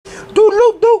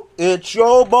Doo-doo-doo. It's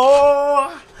your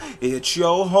boy. It's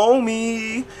your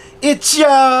homie. It's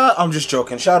ya. I'm just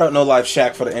joking. Shout out No Life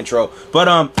Shack for the intro.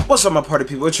 But what's up, my party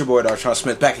people? It's your boy Darshawn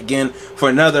Smith back again for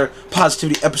another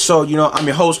positivity episode. You know, I'm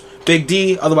your host, Big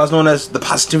D, otherwise known as the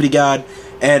Positivity God.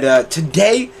 And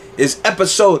today is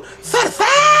episode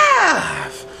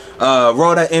 35.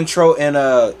 Roll that intro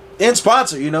and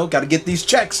sponsor. You know, got to get these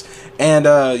checks. And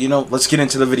you know, let's get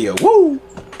into the video. Woo!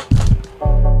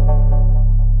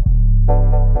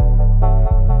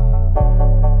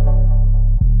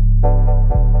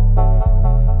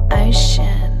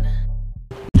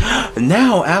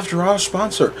 Now, after our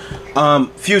sponsor,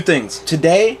 few things.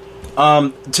 Today's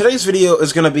video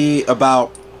is going to be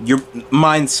about your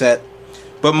mindset,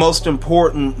 but most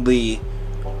importantly,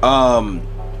 and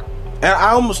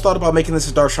I almost thought about making this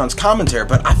a Darshawn's commentary,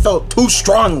 but I felt too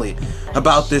strongly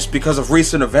about this because of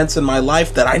recent events in my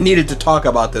life that I needed to talk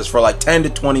about this for like 10 to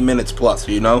 20 minutes plus,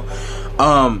 you know?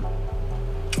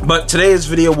 But today's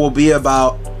video will be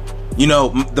about, you know,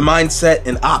 the mindset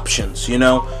and options, you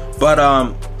know?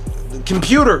 But,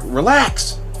 computer,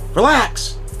 relax.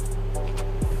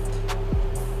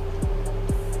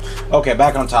 Okay,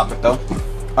 back on topic though.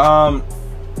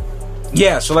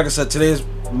 Yeah, so like I said, today is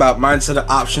about mindset and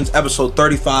options, episode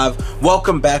 35.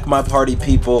 Welcome back, my party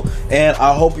people, and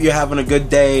I hope you're having a good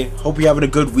day. Hope you're having a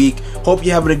good week. Hope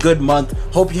you're having a good month.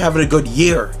 Hope you're having a good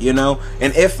year, you know?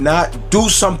 And if not, do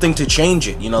something to change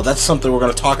it. You know, that's something we're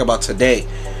going to talk about today.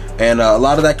 And a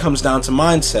lot of that comes down to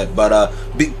mindset, but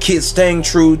staying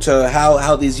true to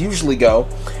how these usually go.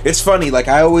 It's funny, like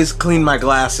I always clean my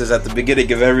glasses at the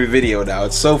beginning of every video now.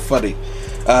 It's so funny.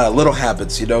 Little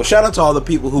habits, you know. Shout out to all the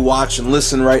people who watch and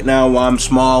listen right now while I'm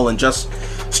small and just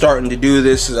starting to do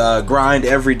this grind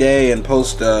every day and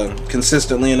post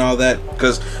consistently and all that.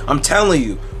 Because I'm telling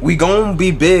you, we gonna be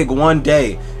big one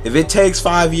day. If it takes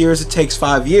 5 years, it takes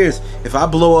 5 years. If I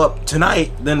blow up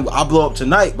tonight, then I'll blow up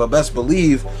tonight. But best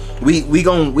believe we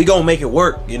gonna make it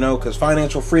work, you know, because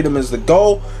financial freedom is the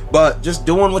goal. But just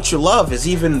doing what you love is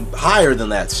even higher than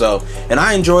that. So, and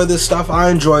I enjoy this stuff.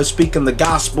 I enjoy speaking the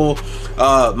gospel,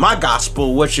 my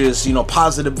gospel, which is, you know,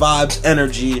 positive vibes,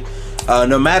 energy.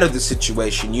 No matter the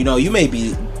situation, you know, you may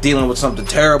be dealing with something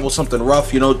terrible, something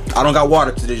rough. You know, I don't got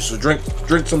water today, so drink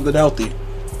something healthy.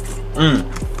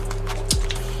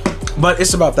 But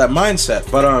it's about that mindset.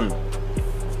 But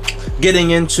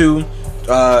getting into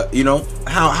you know,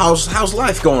 how's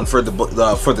life going for the boy,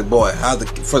 for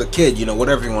the kid, you know,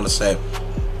 whatever you want to say.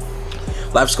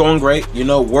 Life's going great, you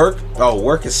know.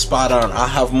 Work is spot on. I'll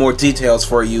have more details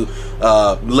for you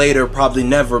later, probably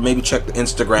never. Maybe check the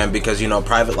Instagram because, you know,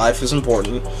 private life is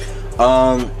important.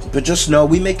 But just know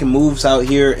we making moves out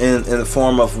here in the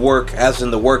form of work, as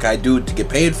in the work I do to get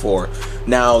paid for.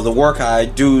 Now, the work I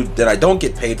do that I don't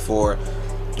get paid for,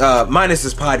 minus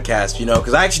this podcast, you know,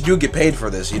 because I actually do get paid for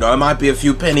this. You know, it might be a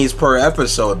few pennies per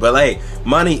episode, but hey,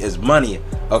 money is money,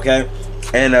 okay?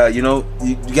 And you know,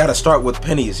 you gotta start with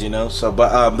pennies, you know. So,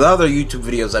 but the other YouTube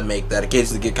videos I make that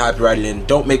occasionally get copyrighted and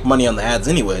don't make money on the ads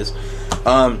anyways,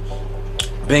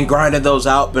 been grinding those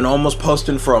out. Been almost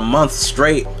posting for a month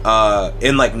straight.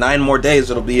 In like 9 more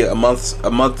days, it'll be a month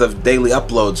of daily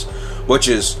uploads, which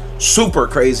is super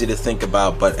crazy to think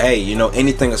about. But hey, you know,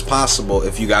 anything is possible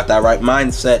if you got that right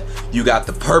mindset. You got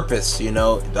the purpose, you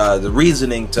know, the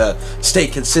reasoning to stay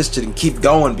consistent and keep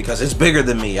going, because it's bigger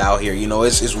than me out here. You know,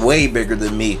 it's way bigger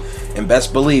than me. And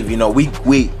best believe, you know,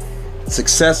 we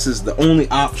success is the only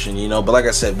option, you know. But like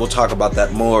I said, we'll talk about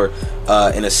that more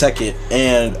in a second.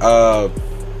 And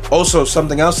also,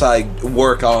 something else I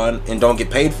work on and don't get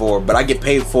paid for, but I get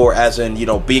paid for as in, you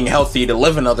know, being healthy to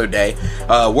live another day.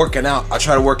 Working out. I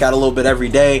try to work out a little bit every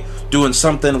day, doing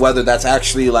something, whether that's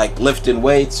actually like lifting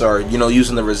weights or, you know,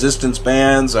 using the resistance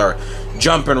bands or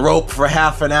jumping rope for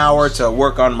half an hour to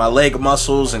work on my leg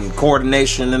muscles and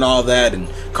coordination and all that, and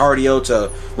cardio to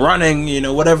running, you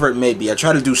know, whatever it may be. I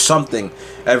try to do something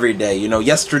every day. You know,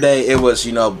 yesterday it was,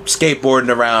 you know,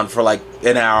 skateboarding around for like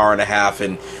an hour and a half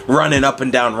and running up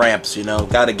and down ramps. You know,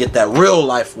 got to get that real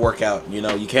life workout. You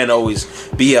know, you can't always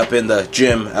be up in the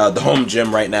gym, the home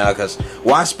gym right now, because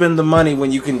why spend the money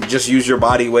when you can just use your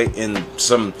body weight in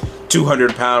some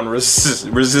 200-pound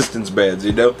resistance bands,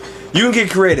 you know? You can get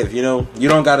creative, you know? You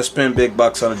don't got to spend big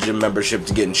bucks on a gym membership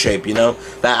to get in shape, you know?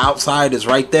 That outside is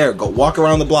right there. Go walk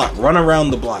around the block, run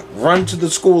around the block, run to the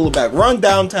school and back, run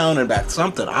downtown and back,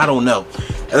 something, I don't know.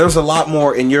 And there's a lot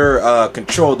more in your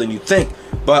control than you think.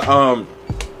 But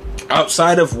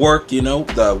outside of work, you know,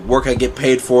 the work I get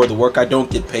paid for, the work I don't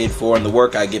get paid for, and the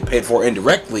work I get paid for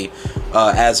indirectly,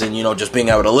 as in, you know, just being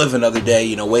able to live another day,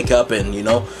 you know, wake up and, you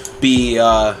know, be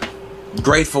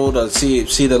grateful to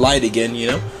see the light again, you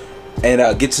know.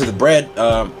 and get to the bread.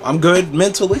 I'm good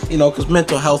mentally, you know, because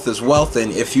mental health is wealth,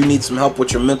 and if you need some help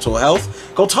with your mental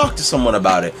health, go talk to someone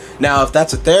about it. Now, if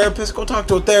that's a therapist, go talk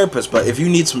to a therapist. But if you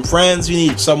need some friends, you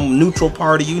need some neutral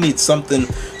party, you need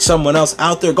someone else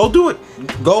out there, go do it.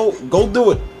 Go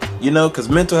do it. You know, because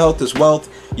mental health is wealth.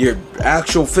 Your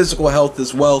actual physical health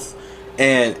is wealth.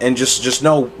 And just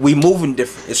know we moving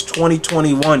different. It's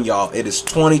 2021, y'all. It is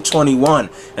 2021,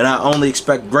 and I only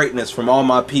expect greatness from all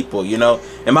my people, you know.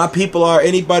 And my people are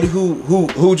anybody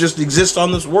who just exists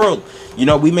on this world. You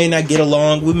know, we may not get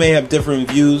along, we may have different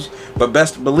views, but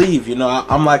best believe, you know,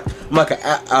 I'm like a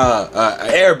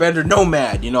airbender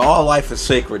nomad. You know, all life is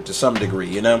sacred to some degree,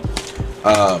 you know.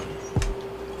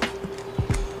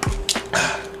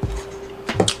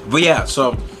 But yeah,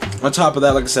 so on top of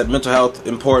that, like I said, mental health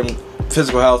important,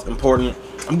 physical health important.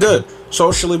 I'm good.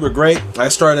 Socially, we're great. I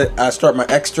start my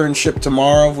externship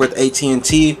tomorrow with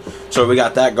AT&T, so we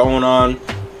got that going on.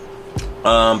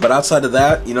 But outside of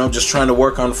that, you know, just trying to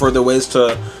work on further ways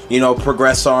to, you know,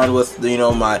 progress on with, you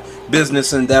know, my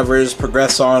business endeavors,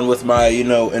 progress on with my, you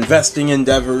know, investing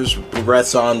endeavors,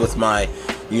 progress on with my,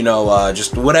 you know,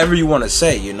 just whatever you want to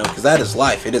say, you know, because that is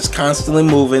life. It is constantly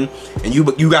moving, and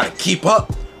you got to keep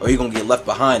up, or you're going to get left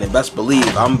behind. And best believe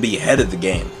I'm going to be ahead of the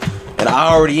game. And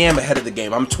I already am ahead of the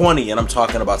game. I'm 20 and I'm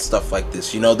talking about stuff like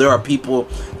this. You know, there are people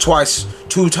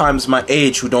two times my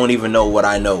age who don't even know what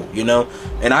I know, you know.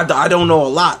 And I don't know a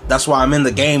lot. That's why I'm in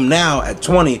the game now at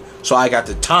 20. So I got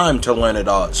the time to learn it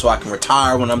all. So I can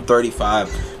retire when I'm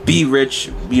 35, be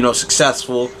rich, you know,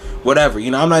 successful, whatever.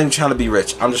 You know, I'm not even trying to be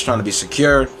rich. I'm just trying to be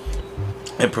secure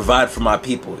and provide for my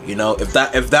people. You know, if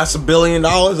that's $1 billion,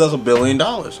 that's $1 billion.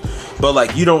 But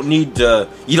like, you don't need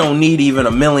even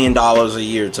 $1 million a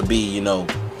year to be, you know,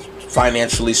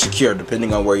 financially secure,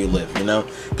 depending on where you live, you know.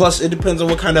 Plus, it depends on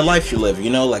what kind of life you live,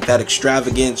 you know, like that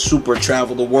extravagant, super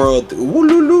travel the world,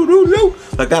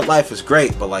 like that life is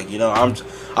great. But like, you know,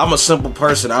 I'm a simple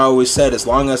person. I always said, as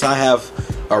long as I have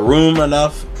a room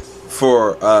enough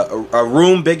for a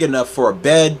room big enough for a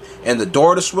bed and the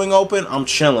door to swing open, I'm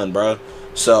chilling, bro.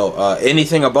 So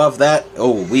anything above that,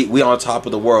 we on top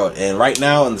of the world. And right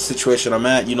now, in the situation I'm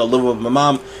at, you know, living with my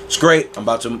mom, it's great. I'm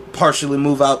about to partially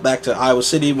move out back to Iowa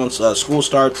City once school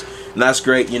starts, and that's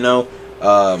great. You know,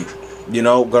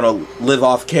 gonna live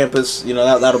off campus. You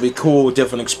know, that'll be cool,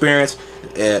 different experience.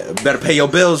 Better pay your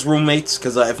bills, roommates,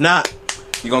 because if not,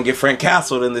 you're gonna get Frank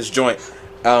Castled in this joint.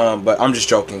 But I'm just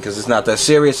joking, because it's not that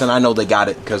serious, and I know they got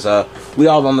it, because we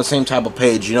all on the same type of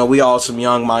page. You know, we all some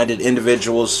young-minded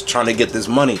individuals trying to get this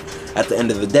money at the end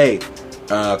of the day.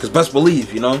 Because best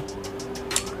believe, you know,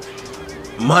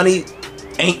 money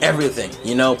ain't everything,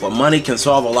 you know, but money can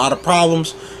solve a lot of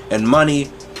problems, and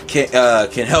money can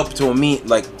help to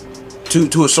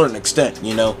to a certain extent,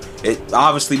 you know. It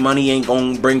obviously, money ain't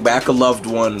gonna bring back a loved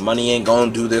one. Money ain't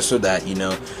gonna do this or that, you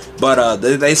know. But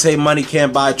they say money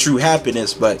can't buy true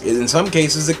happiness, but in some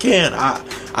cases it can.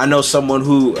 I know someone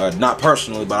who, not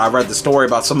personally, but I read the story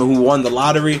about someone who won the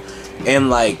lottery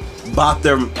and got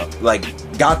their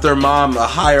mom a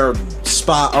higher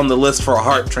spot on the list for a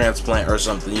heart transplant or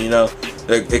something, you know,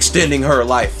 extending her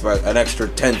life for an extra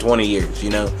 10-20 years,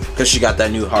 you know, because she got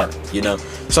that new heart, you know,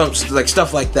 some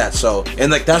stuff like that. So,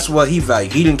 and that's what he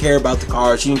valued. He didn't care about the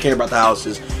cars, he didn't care about the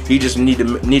houses. He just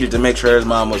needed to make sure his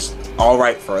mom was all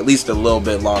right for at least a little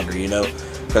bit longer, you know,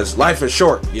 because life is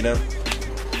short, you know.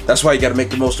 That's why you got to make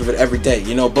the most of it every day,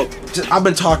 you know. But I've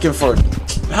been talking for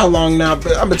how long now?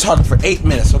 I've been talking for 8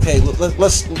 minutes. Okay,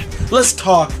 let's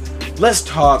talk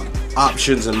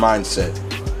options and mindset.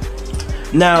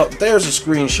 Now, there's a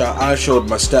screenshot I showed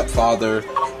my stepfather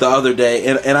the other day,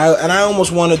 and I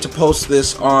almost wanted to post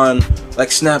this on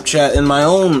Snapchat and my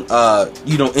own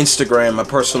Instagram, my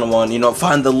personal one. You know,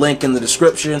 find the link in the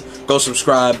description. Go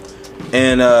subscribe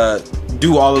and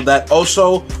do all of that.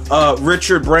 Also,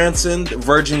 Richard Branson,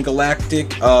 Virgin Galactic,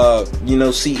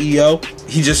 CEO.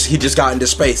 He just got into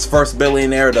space. First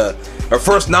billionaire or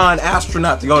first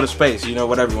non-astronaut to go to space. You know,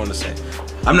 whatever you want to say.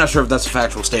 I'm not sure if that's a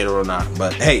factual statement or not,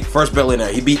 but hey, first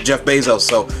billionaire. He beat Jeff Bezos,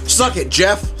 so suck it,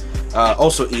 Jeff.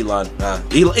 Also Elon.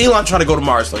 Elon trying to go to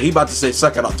Mars, though. He about to say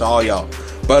suck it up to all y'all.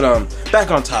 But back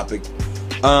on topic.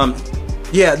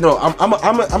 Yeah, no, I'm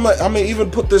gonna even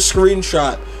put this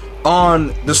screenshot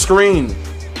on the screen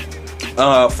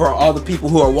for all the people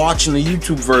who are watching the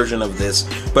YouTube version of this.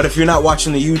 But if you're not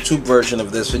watching the YouTube version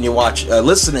of this and you're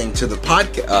listening to the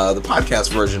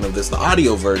podcast version of this, the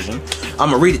audio version, I'm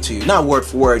gonna read it to you, not word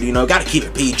for word. You know, got to keep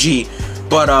it PG.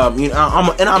 But I'm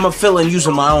gonna fill in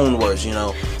using my own words. You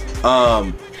know,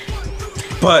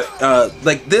 But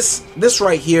like this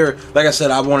right here, like I said,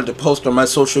 I wanted to post on my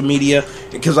social media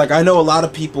because like I know a lot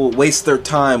of people waste their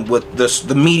time with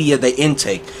the media they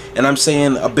intake, and I'm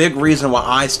saying a big reason why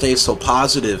I stay so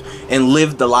positive and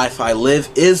live the life I live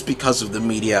is because of the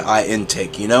media I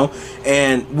intake, you know.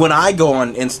 And when I go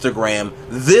on Instagram,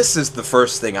 this is the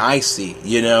first thing I see,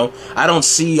 you know. I don't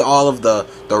see all of the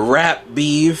rap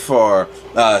beef or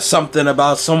something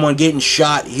about someone getting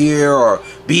shot here or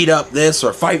beat up this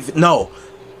or fight. No.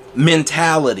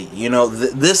 Mentality, you know,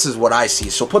 this is what I see.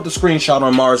 So put the screenshot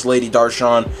on Mars Lady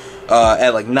Darshan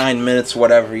at like 9 minutes,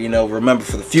 whatever, you know, remember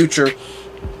for the future,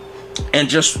 and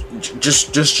just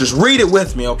read it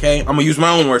with me, okay? I'm gonna use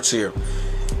my own words here.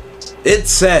 It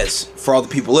says, for all the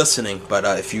people listening, but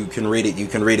if you can read it, you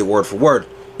can read it word for word.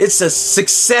 It says,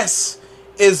 success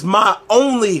is my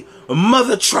only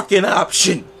mother trucking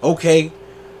option, okay?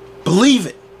 Believe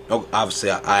it. Oh, obviously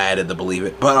I added the believe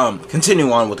it, but continue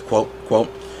on with the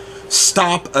quote.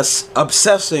 Stop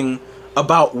obsessing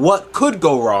about what could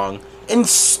go wrong and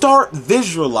start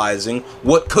visualizing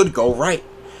what could go right.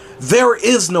 There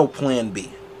is no plan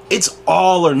B. It's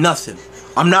all or nothing.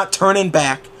 I'm not turning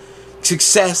back.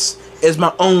 Success is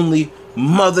my only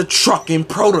mother trucking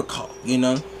protocol, you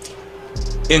know?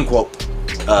 End quote.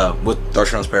 With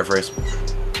Darshan's paraphrase.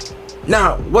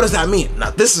 Now, what does that mean?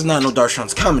 Now, this is not no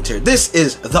Darshan's commentary. This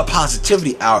is the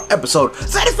Positivity Hour, episode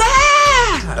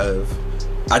 35.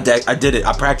 I did it.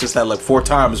 I practiced that like 4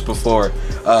 times before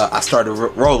I started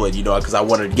rolling, you know, because I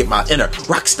wanted to get my inner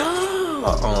rock star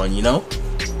on, you know.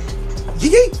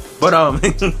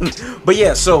 But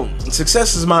yeah. So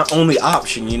success is my only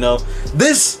option, you know.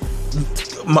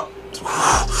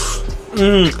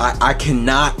 I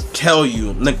cannot tell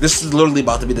you. Like, this is literally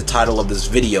about to be the title of this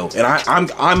video, and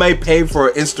I may pay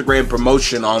for Instagram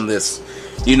promotion on this,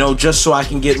 you know, just so I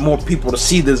can get more people to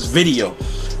see this video,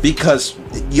 because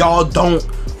y'all don't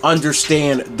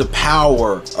understand the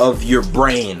power of your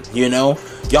brain, you know.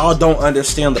 Y'all don't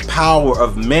understand the power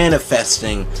of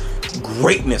manifesting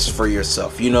greatness for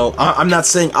yourself, you know. I'm not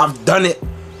saying I've done it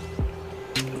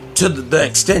to the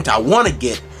extent I want to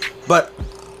get, but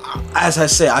as I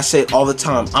say it all the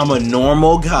time, I'm a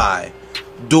normal guy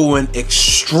doing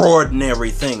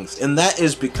extraordinary things, and that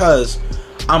is because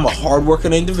I'm a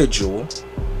hardworking individual.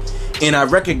 And I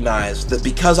recognize that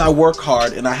because I work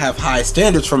hard and I have high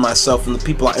standards for myself and the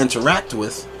people I interact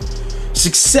with,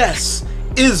 success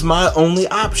is my only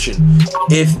option.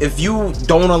 If you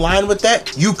don't align with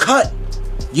that, you cut.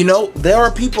 You know, there are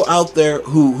people out there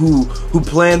who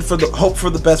plan for hope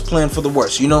for the best, plan for the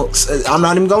worst. You know, I'm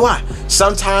not even gonna lie.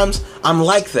 Sometimes I'm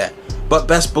like that, but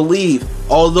best believe,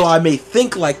 although I may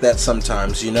think like that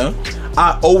sometimes, you know,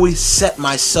 I always set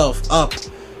myself up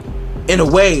in a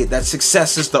way that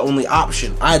success is the only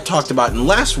option. I had talked about in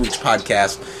last week's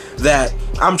podcast that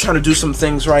I'm trying to do some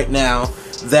things right now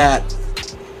that,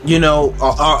 you know,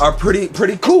 are pretty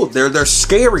cool. They're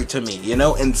scary to me, you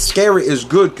know, and scary is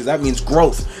good because that means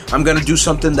growth. I'm gonna do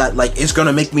something that like is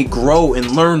gonna make me grow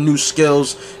and learn new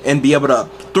skills and be able to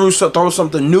throw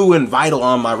something new and vital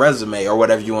on my resume or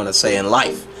whatever you want to say in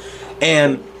life.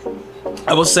 And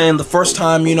I was saying the first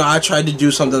time, you know, I tried to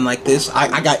do something like this,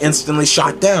 I got instantly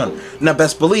shot down. Now,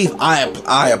 best believe,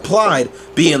 I applied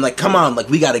being like, come on, like,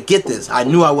 we got to get this. I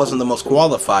knew I wasn't the most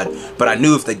qualified, but I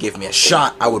knew if they gave me a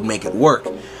shot, I would make it work.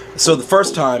 So the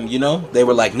first time, you know, they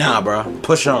were like, nah, bro,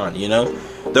 push on, you know.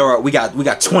 We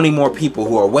got 20 more people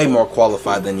who are way more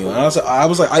qualified than you. And I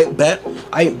was like, I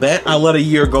bet I let a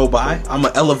year go by. I'm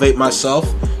gonna elevate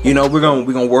myself. You know, we're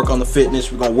gonna work on the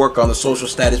fitness, we're gonna work on the social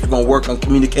status, we're gonna work on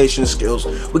communication skills,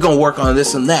 we're gonna work on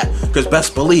this and that. Because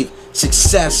best believe,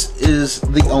 success is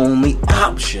the only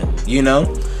option, you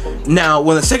know. Now,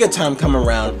 when the second time come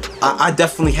around, I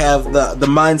definitely have the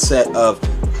mindset of,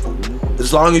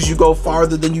 as long as you go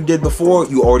farther than you did before,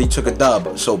 you already took a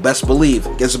dub. So best believe,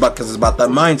 because it's about that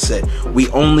mindset. We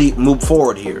only move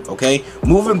forward here, okay?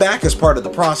 Moving back is part of the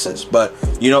process, but,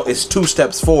 you know, it's 2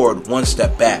 steps forward, 1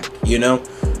 step back, you know?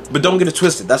 But don't get it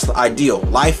twisted. That's the ideal.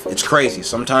 Life, it's crazy.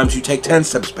 Sometimes you take 10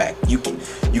 steps back. You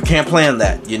can't plan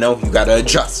that, you know? You gotta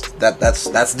adjust.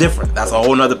 That's different. That's a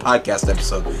whole nother podcast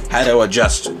episode. How to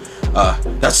adjust.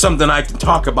 That's something I can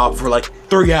talk about for like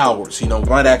 3 hours, you know.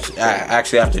 Might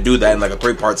actually have to do that in like a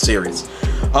 3-part series.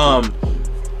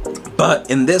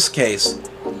 But in this case,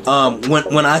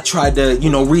 when I tried to, you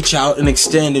know, reach out and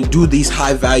extend and do these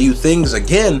high value things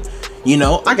again, you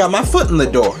know, I got my foot in the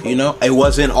door, you know. It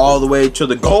wasn't all the way to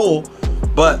the goal,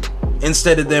 but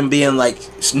instead of them being like,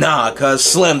 nah, cuz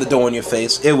slam the door in your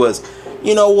face, it was,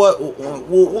 you know what,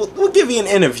 we'll give you an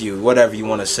interview, whatever you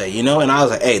want to say, you know. And I was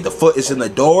like, hey, the foot is in the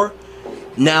door.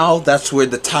 Now that's where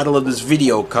the title of this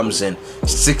video comes in.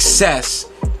 Success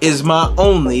is my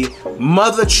only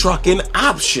mother trucking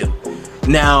option.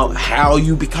 Now, how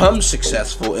you become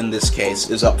successful in this case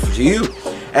is up to you.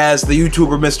 As the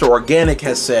YouTuber Mr. Organic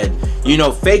has said, you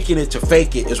know, faking it to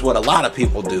fake it is what a lot of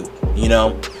people do, you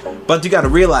know. But you got to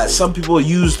realize some people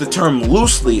use the term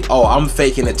loosely. Oh, I'm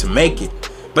faking it to make it.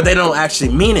 But they don't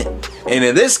actually mean it. And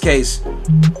in this case,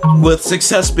 with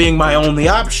success being my only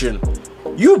option,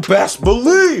 you best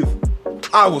believe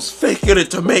I was faking it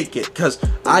to make it, because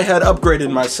I had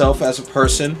upgraded myself as a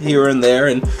person here and there,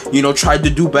 and, you know, tried to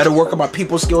do better, work on my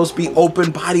people skills, be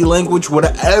open, body language,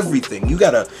 whatever, everything. You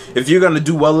gotta, if you're gonna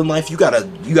do well in life, you gotta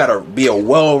be a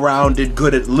well-rounded,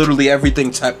 good at literally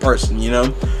everything type person, you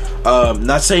know.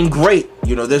 Not saying great,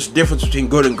 you know, there's a difference between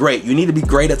good and great. You need to be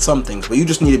great at some things, but you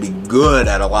just need to be good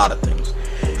at a lot of things.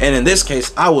 And in this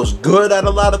case, I was good at a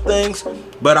lot of things,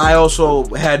 but I also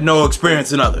had no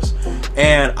experience in others.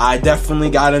 And I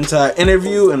definitely got into an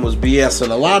interview and was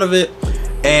BSing a lot of it.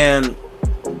 And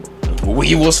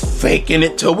we was faking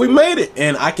it till we made it.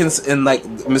 And and like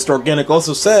Mr. Organic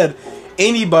also said,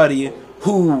 anybody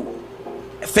who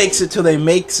fakes it till they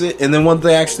makes it, and then once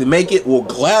they actually make it, will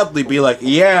gladly be like,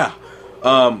 yeah,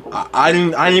 I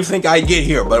didn't think I'd get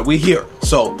here, but we here.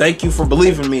 So thank you for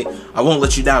believing me. I won't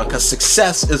let you down, because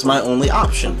success is my only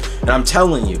option. And I'm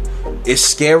telling you, it's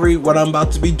scary what I'm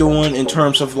about to be doing in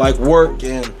terms of like work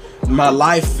and my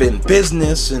life and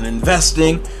business and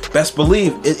investing. Best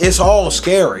believe it's all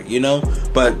scary, you know,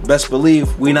 but best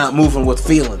believe we not moving with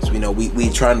feelings. You know, we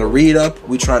trying to read up,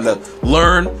 we trying to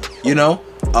learn, you know.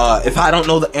 If I don't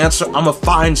know the answer, I'm gonna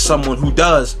find someone who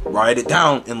does, write it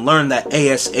down and learn that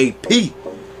ASAP,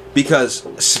 because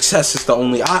success is the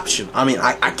only option. I mean,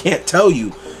 I can't tell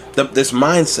you this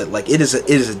mindset, like it is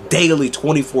a daily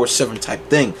 24/7 type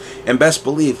thing. And best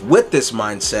believe with this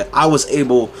mindset, I was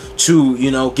able to,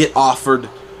 you know, get offered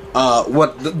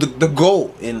what the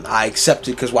goal, and I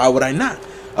accepted, because why would I not?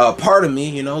 Part of me,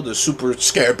 you know, the super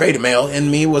scared beta male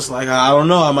in me was like, I don't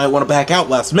know, I might want to back out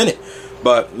last minute.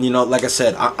 But, you know, like I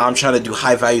said, I'm trying to do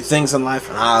high value things in life,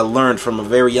 and I learned from a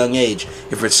very young age,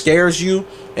 if it scares you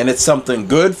and it's something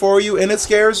good for you and it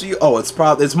scares you, oh,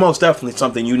 it's most definitely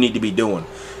something you need to be doing.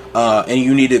 And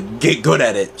you need to get good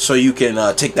at it so you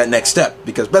can take that next step.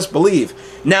 Because best believe,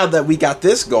 now that we got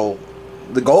this goal,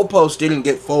 the goalpost didn't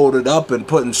get folded up and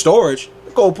put in storage.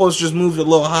 The goalpost just moved a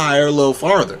little higher, a little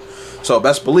farther. So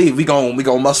best believe we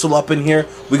gonna muscle up in here.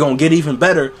 We gonna get even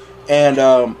better. And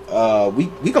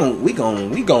we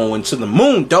going to the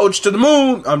moon, Doge to the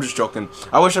moon. I'm just joking.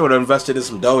 I wish I would have invested in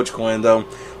some Dogecoin though.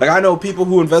 Like, I know people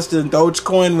who invested in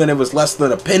Dogecoin when it was less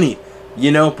than a penny,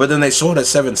 you know, but then they sold at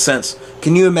 7 cents.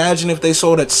 Can you imagine if they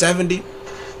sold at 70?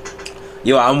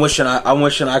 Yo, I'm wishing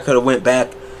I could have went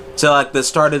back to like the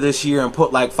start of this year and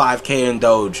put like 5K in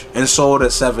Doge and sold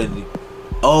at 70.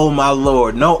 Oh my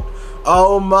lord, no.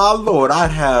 Oh my lord,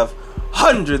 I'd have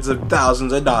hundreds of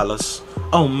thousands of dollars.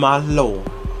 Oh my lord.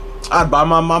 I'd buy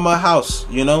my mama a house,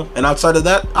 you know, and outside of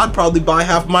that, I'd probably buy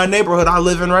half my neighborhood I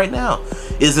live in right now.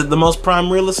 Is it the most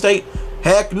prime real estate?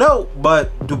 Heck no.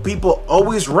 But do people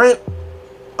always rent?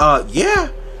 Yeah,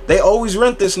 they always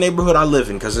rent this neighborhood I live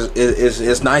in, because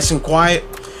it's nice and quiet.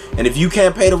 And if you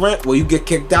can't pay the rent, well, you get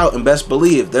kicked out. And best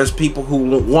believe there's people who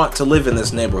want to live in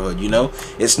this neighborhood, you know.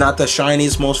 It's not the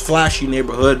shiniest, most flashy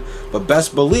neighborhood, but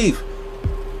best believe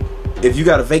if you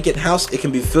got a vacant house, it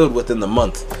can be filled within the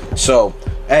month. So,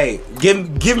 hey,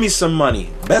 give me some money.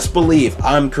 Best believe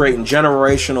I'm creating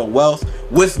generational wealth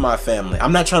with my family.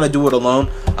 I'm not trying to do it alone.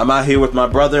 I'm out here with my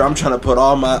brother. I'm trying to put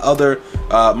all my other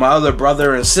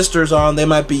brother and sisters on. They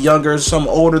might be younger, some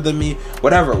older than me,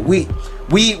 whatever. We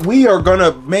are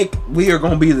gonna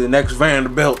be the next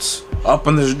Vanderbilts up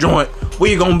in this joint.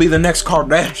 We are gonna be the next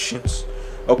Kardashians.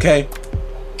 Okay?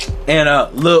 And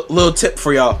little tip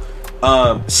for y'all.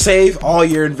 Save all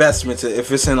your investments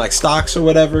if it's in like stocks or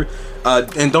whatever,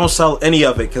 and don't sell any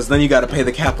of it, because then you got to pay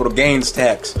the capital gains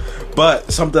tax.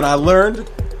 But something I learned,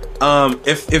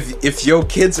 if your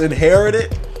kids inherit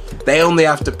it, they only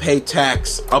have to pay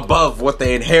tax above what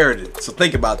they inherited. So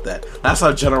think about that. That's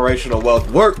how generational wealth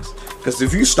works. Because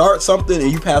if you start something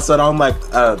and you pass that on like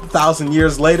 1,000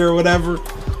 years later or whatever,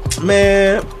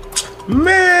 man,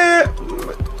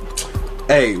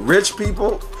 hey, rich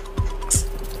people.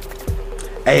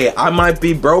 Hey, I might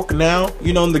be broke now,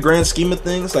 you know, in the grand scheme of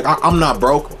things. Like, I'm not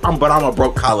broke, but I'm a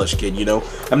broke college kid, you know.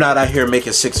 I'm not out here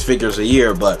making 6 figures a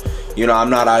year, but, you know, I'm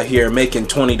not out here making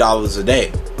 $20 a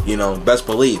day, you know, best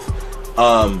believe.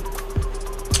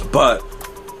 But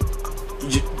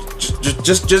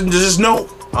just know,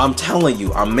 I'm telling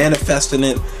you, I'm manifesting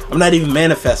it. I'm not even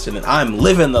manifesting it. I'm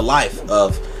living the life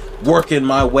of working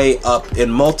my way up in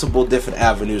multiple different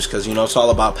avenues, because, you know, it's all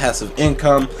about passive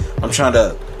income. I'm trying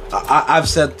to I've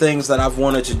said things that I've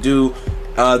wanted to do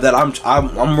that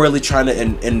I'm really trying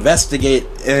to investigate,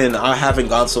 and I haven't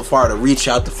gone so far to reach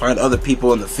out to find other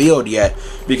people in the field yet,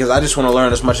 because I just want to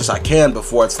learn as much as I can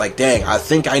before it's like, dang, I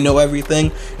think I know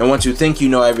everything. And once you think you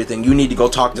know everything, you need to go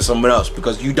talk to someone else,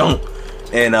 because you don't,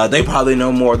 and they probably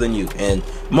know more than you. And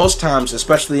most times,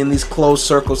 especially in these closed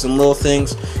circles and little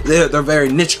things, they're very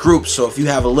niche groups. So if you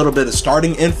have a little bit of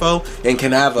starting info and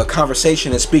can have a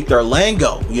conversation and speak their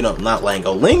lingo, not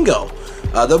lingo,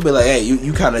 they'll be like, hey,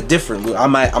 you kind of different. I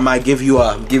might give you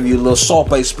a little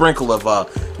salt-based sprinkle of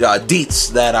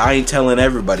deets that I ain't telling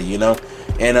everybody,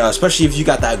 And especially if you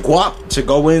got that guap to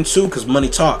go into, because money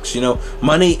talks,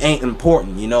 Money ain't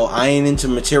important, I ain't into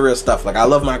material stuff. Like, I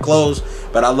love my clothes,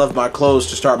 but I love my clothes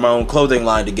to start my own clothing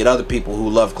line to get other people who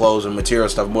love clothes and material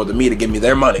stuff more than me to give me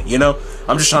their money,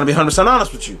 I'm just trying to be 100%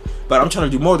 honest with you. But I'm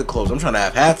trying to do more than clothes. I'm trying to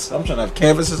have hats. I'm trying to have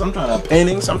canvases. I'm trying to have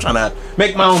paintings. I'm trying to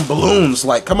make my own balloons.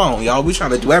 Like, come on, y'all. We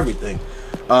trying to do everything.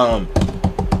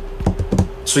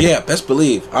 So yeah, best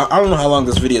believe. I don't know how long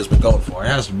this video's been going for. It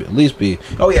has to be, at least be.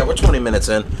 Oh yeah, we're 20 minutes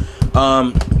in.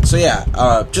 So yeah,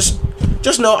 just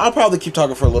know I'll probably keep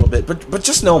talking for a little bit, but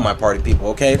just know, my party people,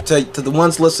 okay? To the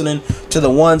ones listening, to the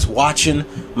ones watching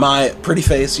my pretty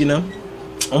face,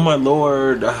 Oh my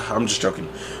lord, I'm just joking.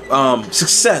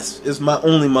 Success is my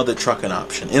only mother trucking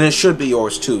option, and it should be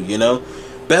yours too,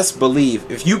 Best believe,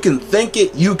 if you can think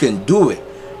it, you can do it.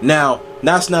 Now,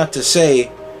 that's not to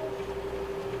say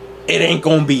it ain't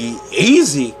gonna be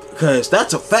easy, because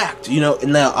that's a fact,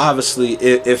 And now, obviously,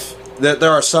 if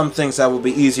there are some things that will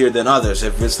be easier than others.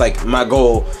 If it's like my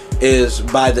goal is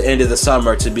by the end of the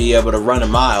summer to be able to run a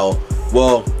mile,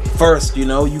 well, first, you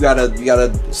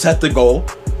gotta set the goal.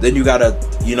 Then you gotta,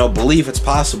 believe it's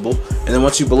possible. And then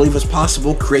once you believe it's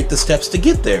possible, create the steps to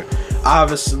get there.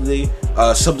 Obviously,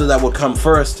 something that would come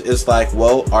first is like,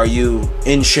 well, are you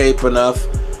in shape enough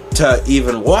to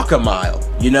even walk a mile,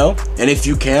 And if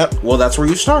you can't, well, that's where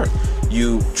you start.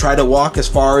 You try to walk as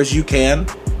far as you can,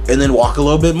 and then walk a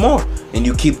little bit more. And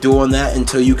you keep doing that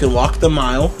until you can walk the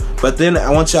mile. But then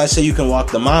once I say you can walk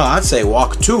the mile, I'd say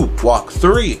walk 2, walk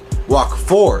 3, walk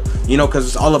 4, because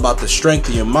it's all about the strength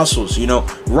of your muscles.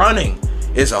 Running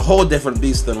is a whole different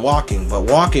beast than walking, but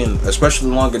walking, especially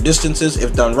longer distances,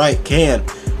 if done right, can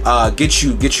get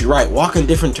you right. Walk on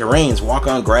different terrains, walk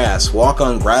on grass, walk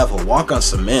on gravel, walk on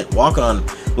cement, walk on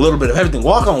a little bit of everything,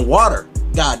 walk on water.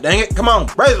 God dang it, come on,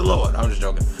 praise the Lord. I'm just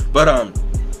joking. But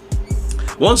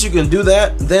once you can do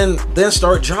that, then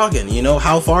start jogging.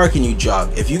 How far can you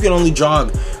jog? If you can only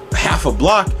jog half a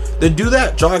block, then do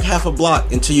that. Jog half a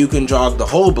block until you can jog the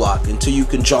whole block, until you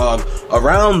can jog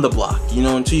around the block,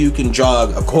 until you can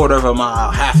jog a quarter of a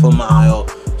mile, half a mile,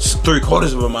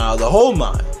 3/4 of a mile, the whole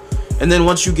mile. And then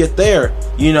once you get there,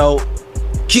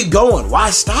 keep going. Why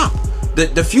stop?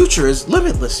 The future is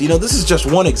limitless. This is just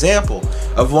one example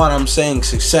of what I'm saying.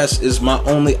 Success is my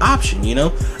only option.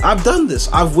 I've done this.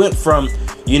 I've went from,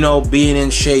 being in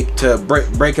shape to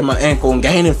breaking my ankle and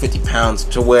gaining 50 pounds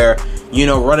to where,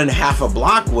 running half a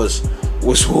block was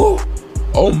whoa,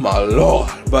 oh my lord.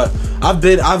 But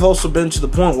I've also been to the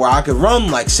point where I could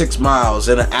run like 6 miles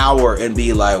in an hour and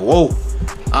be like, whoa,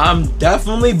 I'm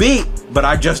definitely beat. But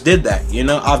I just did that,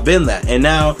 I've been that. And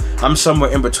now I'm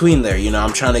somewhere in between there,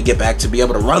 I'm trying to get back to be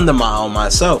able to run the mile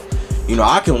myself.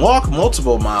 I can walk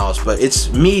multiple miles, but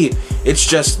it's me. It's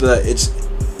just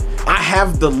I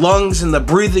have the lungs and the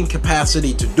breathing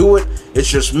capacity to do it. It's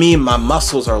just me, my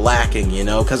muscles are lacking,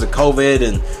 because of COVID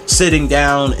and sitting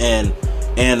down and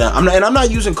I'm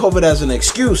not using COVID as an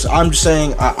excuse. I'm just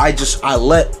saying I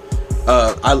let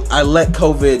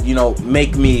COVID,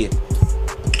 make me.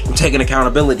 I'm taking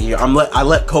accountability here. I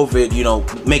let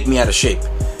COVID, make me out of shape.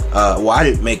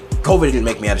 COVID didn't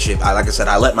make me out of shape. Like I said,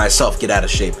 I let myself get out of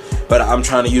shape. But I'm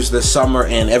trying to use this summer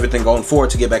and everything going forward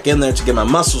to get back in there, to get my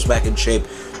muscles back in shape,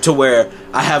 to where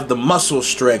I have the muscle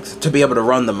strength to be able to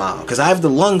run the mile, because I have the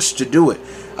lungs to do it.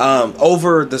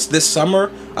 Over this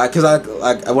summer, because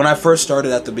when I first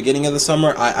started at the beginning of the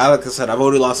summer, like I said, I've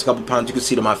already lost a couple pounds. You can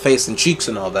see to my face and cheeks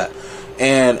and all that,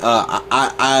 and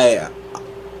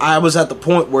I was at the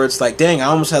point where it's like, dang, I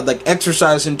almost had like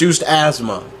exercise-induced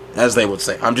asthma, as they would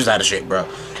say. I'm just out of shape, bro.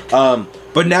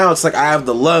 But now it's like I have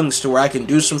the lungs to where I can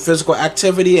do some physical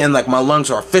activity, and like my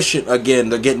lungs are efficient again.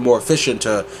 They're getting more efficient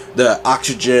to the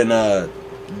oxygen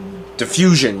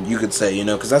diffusion, you could say,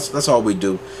 because that's all we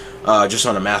do, just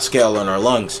on a mass scale in our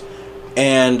lungs.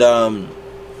 And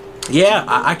yeah,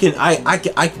 I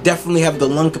definitely have the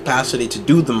lung capacity to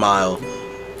do the mile.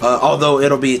 Although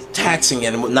it'll be taxing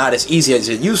and not as easy as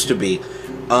it used to be,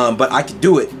 but I could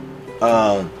do it.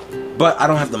 But I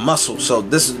don't have the muscle, so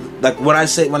this is like when I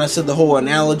said the whole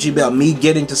analogy about me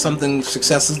getting to something,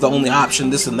 success is the only option,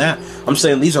 this and that, I'm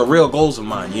saying these are real goals of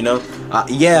mine, you know.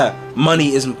 Yeah, money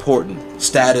is important,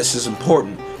 status is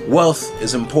important, wealth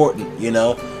is important, you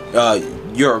know.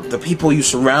 The people you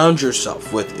surround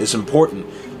yourself with is important,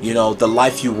 you know. The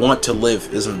life you want to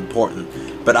live is important,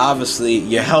 but obviously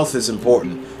your health is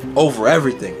important over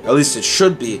everything. At least it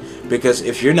should be, because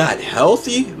if you're not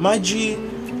healthy, my G,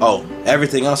 oh,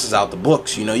 everything else is out the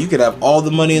books. You know, you could have all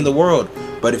the money in the world,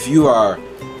 but if you are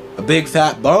a big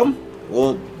fat bum,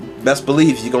 well, best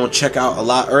believe you're gonna check out a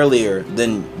lot earlier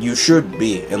than you should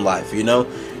be in life, you know.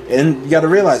 And you got to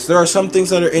realize there are some things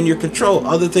that are in your control,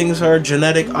 other things are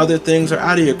genetic, other things are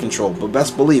out of your control. But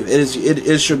best believe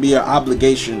it should be an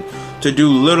obligation to do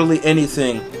literally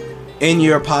anything in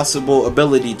your possible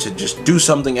ability to just do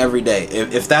something every day.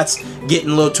 If that's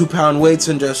getting little 2-pound weights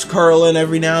and just curling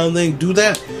every now and then, do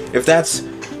that. If that's,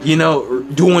 you know,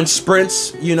 doing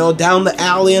sprints, you know, down the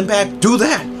alley and back, do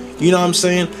that. You know what I'm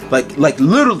saying? Like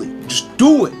literally, just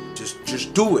do it.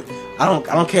 Just do it. I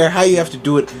don't care how you have to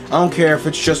do it. I don't care if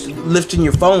it's just lifting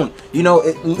your phone. You know,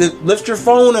 lift your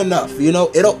phone enough. You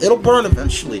know, it'll burn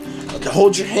eventually.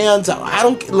 Hold your hands out. I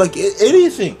don't like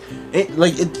anything.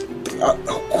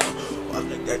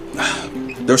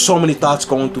 There's so many thoughts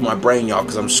going through my brain, y'all,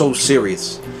 because I'm so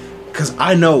serious. Because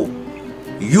I know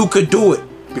you could do it.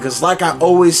 Because like I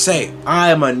always say,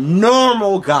 I am a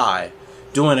normal guy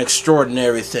doing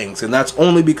extraordinary things, and that's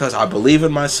only because I believe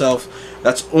in myself.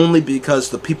 That's only because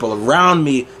the people around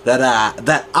me that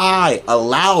I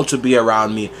allow to be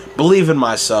around me believe in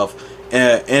myself.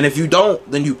 And if you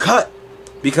don't, then you cut,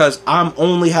 because I'm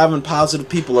only having positive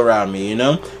people around me. You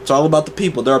know, it's all about the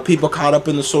people. There are people caught up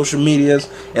in the social medias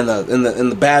and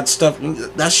the bad stuff.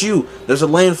 That's you. There's a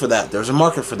lane for that. There's a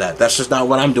market for that. That's just not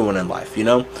what I'm doing in life. You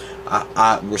know,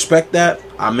 I respect that.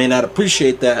 I may not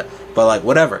appreciate that, but like,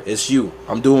 whatever, it's you.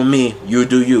 I'm doing me, you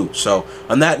do you. So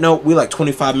on that note, we like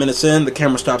 25 minutes in. The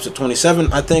camera stops at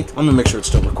 27, I think. Let me make sure it's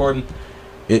still recording.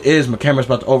 It is. My camera's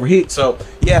about to overheat. So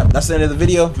yeah, that's the end of the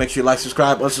video. Make sure you like,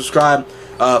 subscribe, unsubscribe,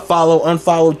 follow,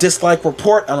 unfollow, dislike,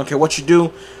 report. I don't care what you do.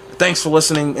 Thanks for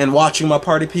listening and watching, my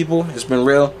party people. It's been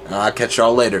real. I'll catch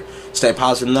y'all later. Stay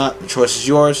positive or not. The choice is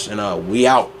yours, and we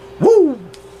out. Woo!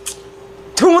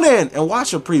 Tune in and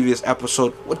watch a previous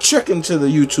episode. Well, check into the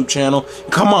YouTube channel.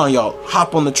 Come on, y'all.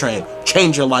 Hop on the train.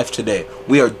 Change your life today.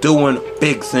 We are doing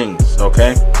big things,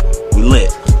 okay? We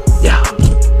lit.